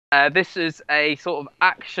This is a sort of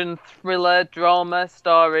action thriller drama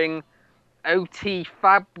starring O.T.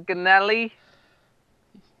 Fabganelli.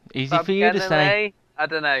 Easy for you to say. I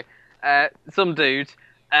don't know. Some dude.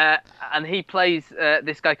 And he plays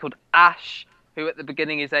this guy called Ash, who at the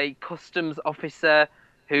beginning is a customs officer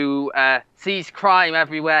who sees crime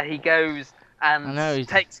everywhere he goes and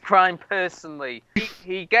takes crime personally.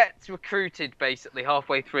 He gets recruited basically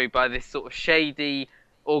halfway through by this sort of shady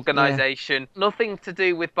organisation. Yeah. Nothing to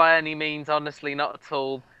do with by any means, honestly, not at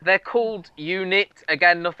all. They're called UNIT.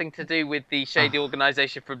 Again, nothing to do with the shady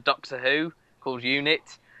organisation from Doctor Who called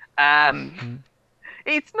UNIT.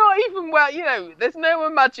 It's not even there's no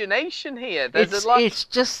imagination here. It's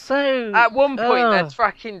just so... At one point, they're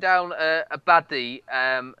tracking down a baddie.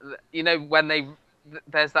 When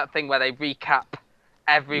there's that thing where they recap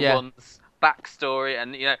everyone's backstory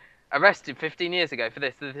and, arrested 15 years ago for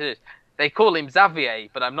this. They call him Xavier,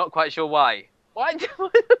 but I'm not quite sure why. Why?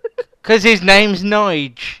 Because his name's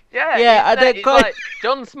Nige. Yeah, it's like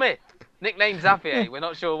John Smith, nicknamed Xavier. We're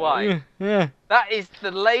not sure why. Yeah. That is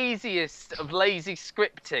the laziest of lazy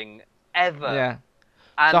scripting ever. Yeah.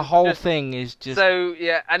 And the whole thing is just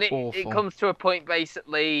and it comes to a point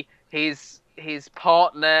basically. His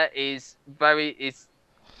partner is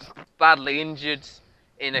badly injured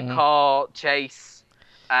in a car chase,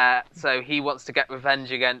 so he wants to get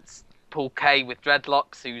revenge against Paul Kay with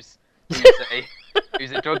dreadlocks, who's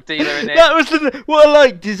a drug dealer in it. That was what I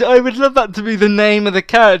liked. Is I would love that to be the name of the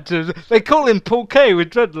character. They call him Paul Kay with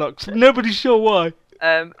dreadlocks. Nobody's sure why.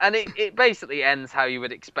 And it basically ends how you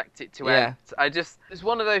would expect it to end. It's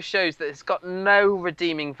one of those shows that has got no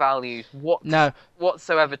redeeming values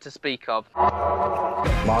whatsoever to speak of.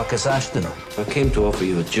 Marcus Ashton, I came to offer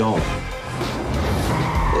you a job.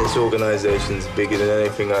 This organisation's bigger than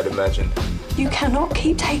anything I'd imagined. You cannot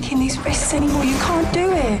keep taking these risks anymore. You can't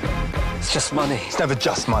do it. It's just money. It's never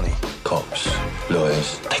just money. Cops,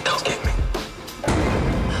 lawyers, they can't get me.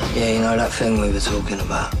 Yeah, you know that thing we were talking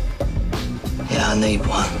about? Yeah, I need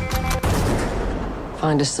one.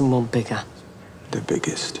 Find us someone bigger. The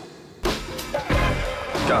biggest.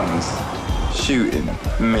 Guns. Shooting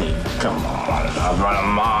me. Come on, I've run a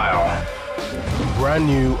mile. Brand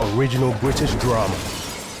new original British drama.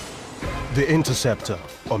 The Interceptor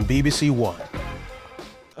on BBC One.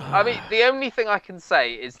 I mean, the only thing I can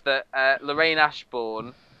say is that Lorraine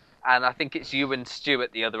Ashbourne, and I think it's Ewan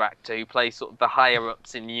Stewart, the other actor, who plays sort of the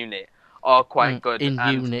higher-ups in UNIT, are quite good.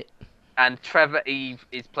 UNIT. And Trevor Eve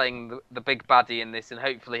is playing the big baddie in this, and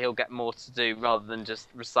hopefully he'll get more to do rather than just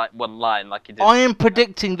recite one line like he did. I am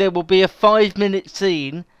predicting there will be a 5-minute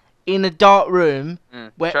scene in a dark room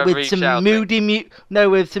with some moody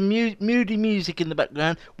music in the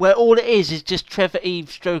background, where all it is just Trevor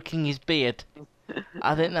Eve stroking his beard.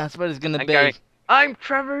 I think that's what it's going to be. Going, I'm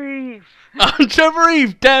Trevor Eve. I'm Trevor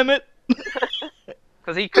Eve, damn it.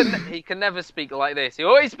 Because he can never speak like this. He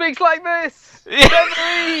always speaks like this. Trevor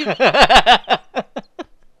Eve.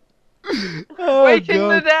 Waking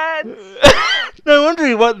the dead. No wonder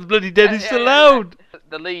he wants the bloody dead. He's so loud.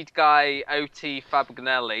 The lead guy, O.T.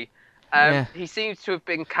 Fabganelli, he seems to have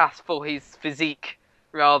been cast for his physique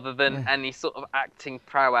rather than any sort of acting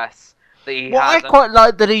prowess that he has. I quite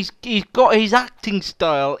like that he's got his acting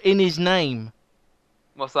style in his name.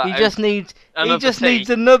 What's that? He just needs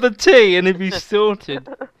another T, and if he's sorted.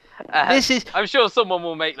 I'm sure someone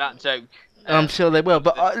will make that joke. I'm sure they will,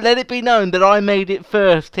 but let it be known that I made it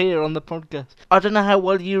first here on the podcast. I don't know how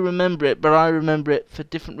well you remember it, but I remember it for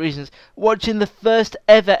different reasons. Watching the first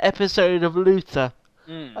ever episode of Luther,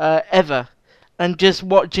 ever, and just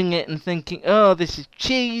watching it and thinking, oh, this is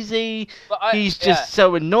cheesy, he's just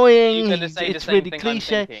so annoying, it's really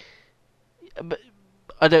cliche. But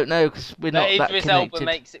I don't know, because we're not that Idris connected. Elba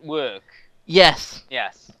makes it work. Yes.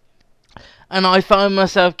 And I found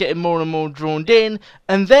myself getting more and more drawn in,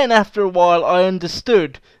 and then after a while I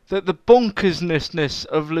understood that the bonkersness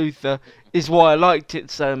of Luther is why I liked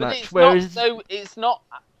it so much. It's not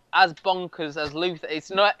as bonkers as Luther.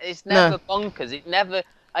 It's never bonkers. It never.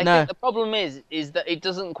 I think the problem is that it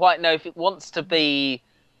doesn't quite know if it wants to be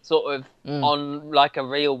sort of on like a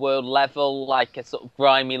real world level, like a sort of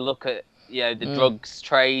grimy look at the drugs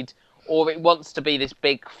trade, or it wants to be this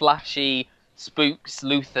big flashy spooks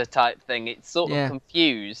Luther type thing. It's sort of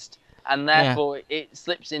confused, and therefore it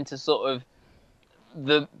slips into sort of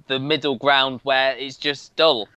the middle ground where it's just dull.